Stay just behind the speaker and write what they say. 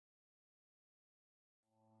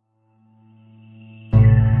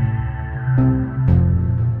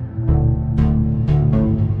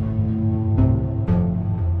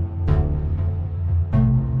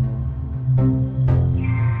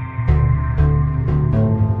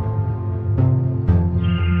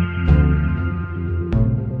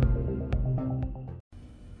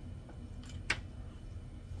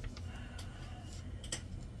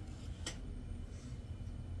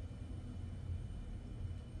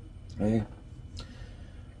Hey.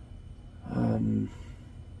 I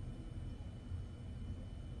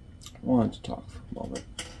wanted to talk for a moment.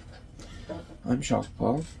 I'm Shock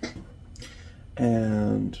Paul,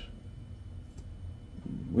 and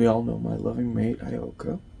we all know my loving mate,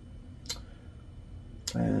 Ioka,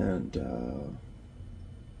 and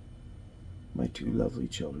my two lovely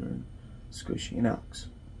children, Squishy and Alex.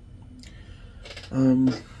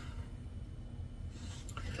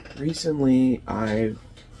 Recently, I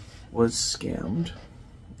was scammed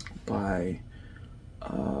by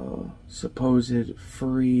a supposed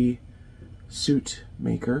furry suit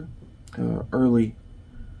maker early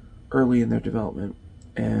in their development,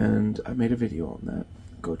 and I made a video on that.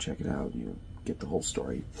 Go check it out. You get the whole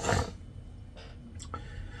story.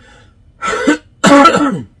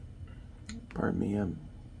 Pardon me, I'm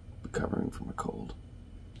recovering from a cold.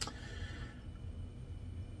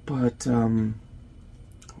 But I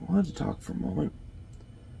wanted to talk for a moment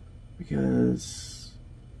because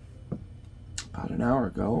about an hour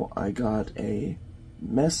ago I got a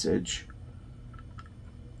message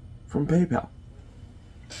from PayPal.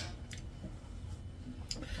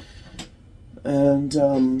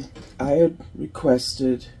 And I had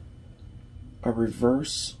requested a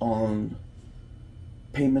reverse on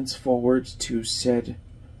payments forward to said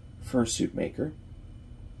fursuit maker.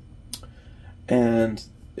 And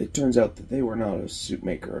it turns out that they were not a suit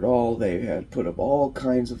maker at all. They had put up all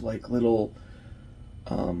kinds of like little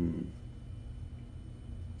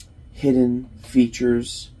hidden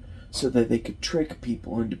features so that they could trick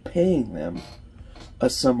people into paying them a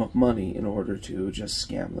sum of money in order to just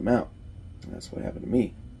scam them out. And that's what happened to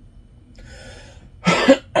me.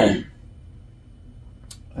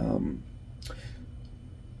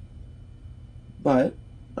 But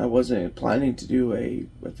I wasn't planning to do a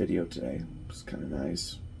video today. It was kind of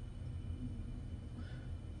nice.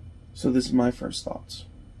 So this is my first thoughts.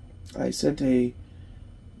 I sent a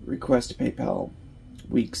request to PayPal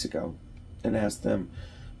weeks ago and asked them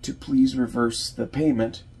to please reverse the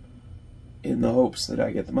payment in the hopes that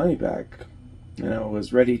I get the money back. And I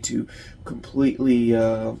was ready to completely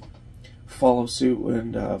follow suit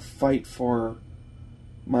and fight for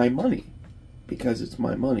my money, because it's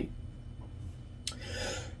my money.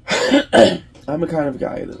 I'm a kind of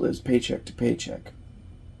guy that lives paycheck to paycheck.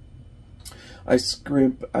 I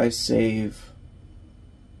scrimp, I save,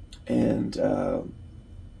 and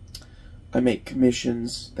I make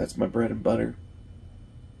commissions. That's my bread and butter.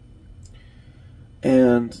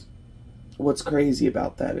 And what's crazy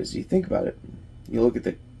about that is, you think about it, you look at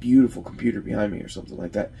the beautiful computer behind me or something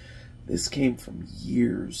like that. This came from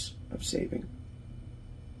years of saving.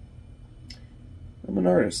 I'm an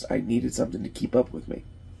artist. I needed something to keep up with me.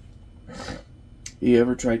 You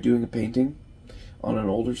ever tried doing a painting on an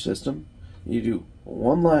older system? You do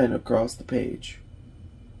one line across the page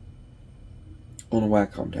on a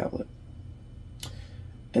Wacom tablet,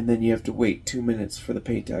 and then you have to wait 2 minutes for the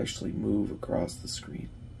paint to actually move across the screen.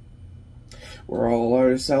 We're all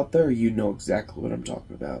artists out there. You know exactly what I'm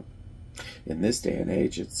talking about. In this day and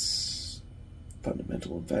age, it's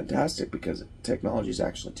fundamental and fantastic because technology is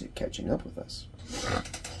actually catching up with us.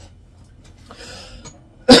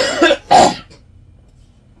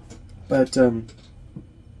 But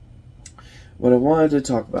what I wanted to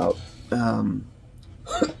talk about, damn,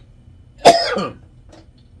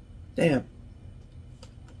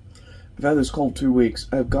 I've had this cold 2 weeks.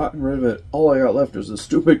 I've gotten rid of it. All I got left is a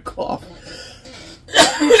stupid cough.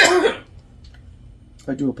 I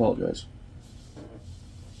do apologize.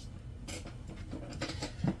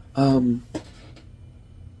 But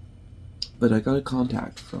I got a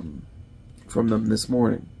contact from them this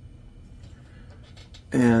morning.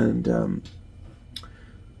 And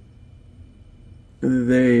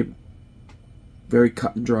they very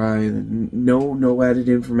cut and dry, and no added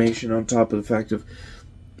information on top of the fact of,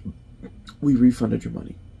 we refunded your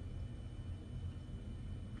money.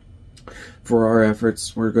 For our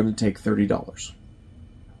efforts, we're going to take $30.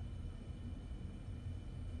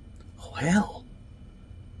 Oh, hell.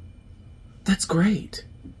 That's great.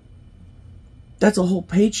 That's a whole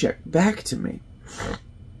paycheck back to me.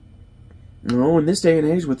 You know, in this day and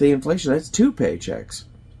age with the inflation, that's 2 paychecks.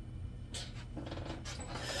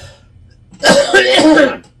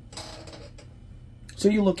 So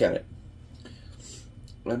you look at it.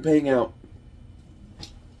 I'm paying out,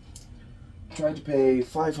 tried to pay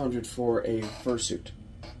 $500 for a fursuit.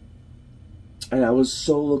 And I was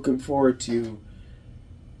so looking forward to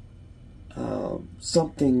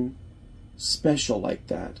something special like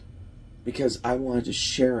that, because I wanted to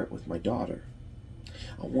share it with my daughter.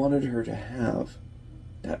 I wanted her to have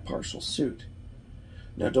that partial suit.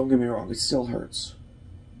 Now, don't get me wrong, it still hurts.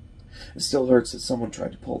 It still hurts that someone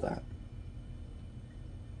tried to pull that.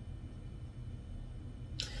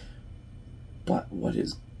 But what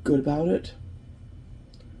is good about it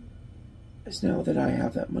is now that I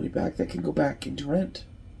have that money back, that can go back into rent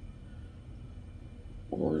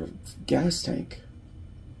or gas tank,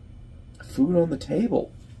 food on the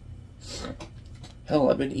table. Hell,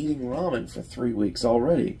 I've been eating ramen for 3 weeks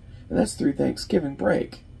already, and that's 3 Thanksgiving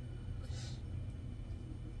break.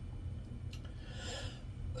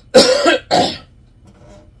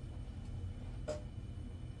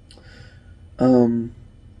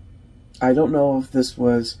 I don't know if this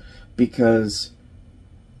was because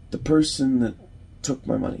the person that took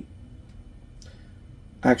my money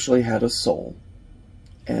actually had a soul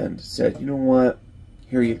and said, you know what,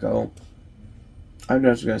 here you go. I'm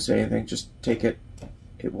not going to say anything, just take it.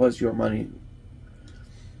 It was your money.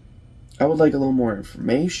 I would like a little more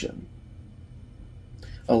information.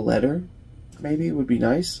 A letter, maybe, would be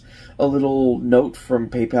nice. A little note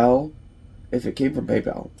from PayPal, if it came from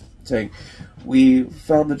PayPal, saying, we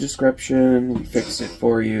found the description, we fixed it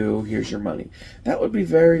for you, here's your money. That would be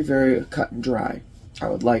very, very cut and dry. I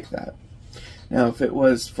would like that. Now, if it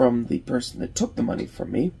was from the person that took the money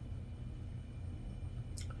from me,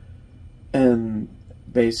 and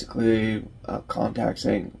basically contact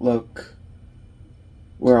saying, look,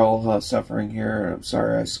 we're all suffering here, and I'm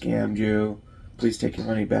sorry I scammed you, please take your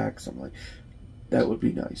money back, something like that would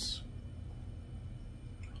be nice.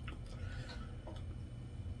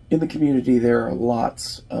 In the community, there are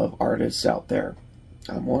lots of artists out there.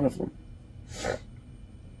 I'm one of them.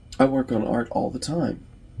 I work on art all the time.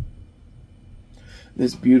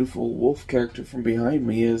 This beautiful wolf character from behind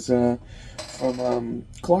me is from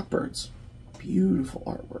Clockbirds. Beautiful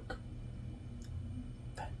artwork.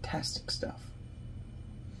 Fantastic stuff.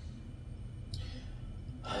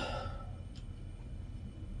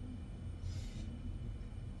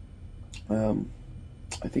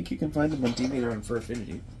 I think you can find them on DeviantArt and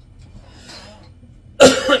Furfinity.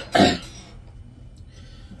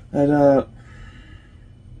 And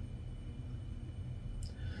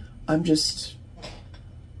I'm just,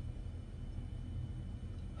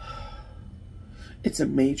 it's a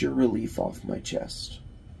major relief off my chest,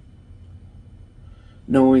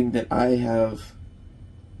 knowing that I have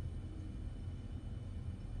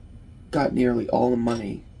got nearly all the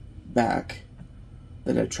money back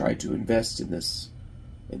that I tried to invest in this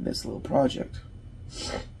little project.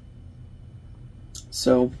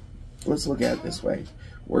 So let's look at it this way.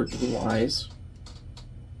 Word to the wise: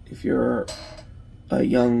 if you're a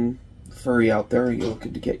young furry out there and you're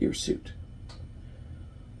looking to get your suit,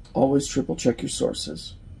 always triple check your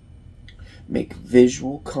sources. Make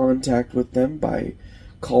visual contact with them by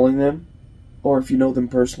calling them, or if you know them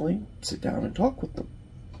personally, sit down and talk with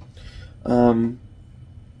them.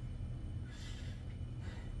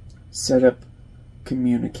 Set up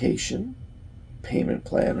communication, payment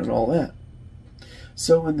plan, and all that.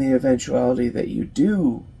 So in the eventuality that you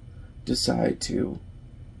do decide to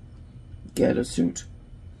get a suit,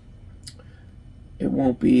 it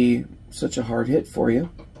won't be such a hard hit for you,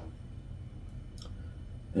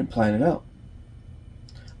 and plan it out.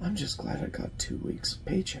 I'm just glad I got 2 weeks of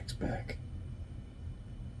paychecks back.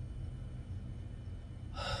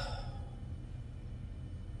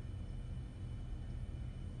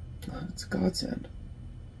 It's a godsend.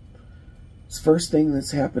 It's the first thing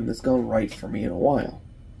that's happened that's gone right for me in a while.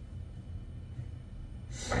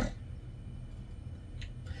 I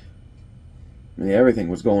mean, everything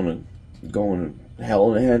was going to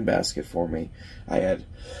hell in a handbasket for me. I had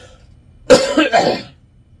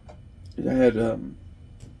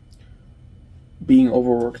being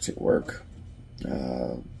overworked at work,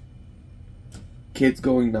 kids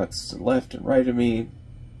going nuts left and right of me,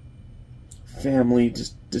 family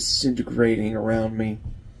just disintegrating around me,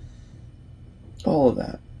 all of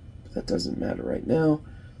that. But that doesn't matter right now.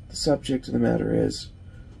 The subject of the matter is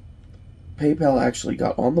PayPal actually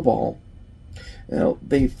got on the ball. Now,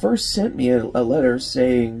 they first sent me a letter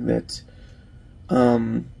saying that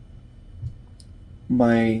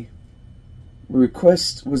my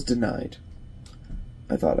request was denied.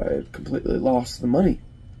 I thought I had completely lost the money.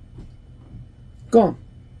 Gone.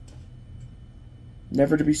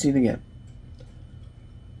 Never to be seen again.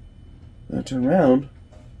 I turn around,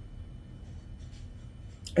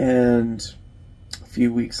 and a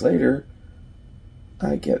few weeks later,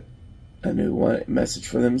 I get a new message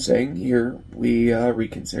from them saying, here, we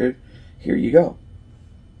reconsidered, here you go.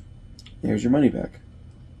 There's your money back.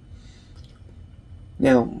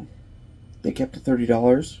 Now, they kept it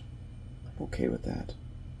 $30. I'm okay with that.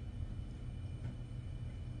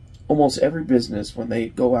 Almost every business, when they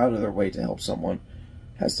go out of their way to help someone,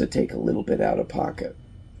 has to take a little bit out of pocket.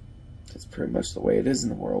 That's pretty much the way it is in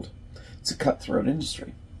the world. It's a cutthroat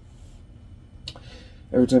industry.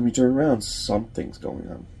 Every time you turn around, something's going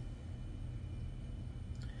on.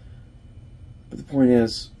 But the point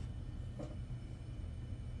is,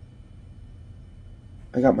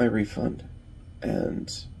 I got my refund,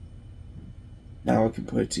 and now I can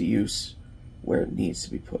put it to use where it needs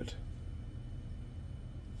to be put.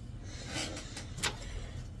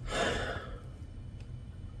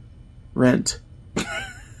 Rant.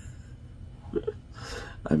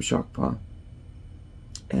 I'm Shockpaw.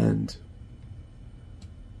 And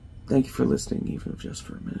thank you for listening, even if just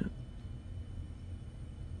for a minute.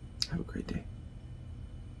 Have a great day.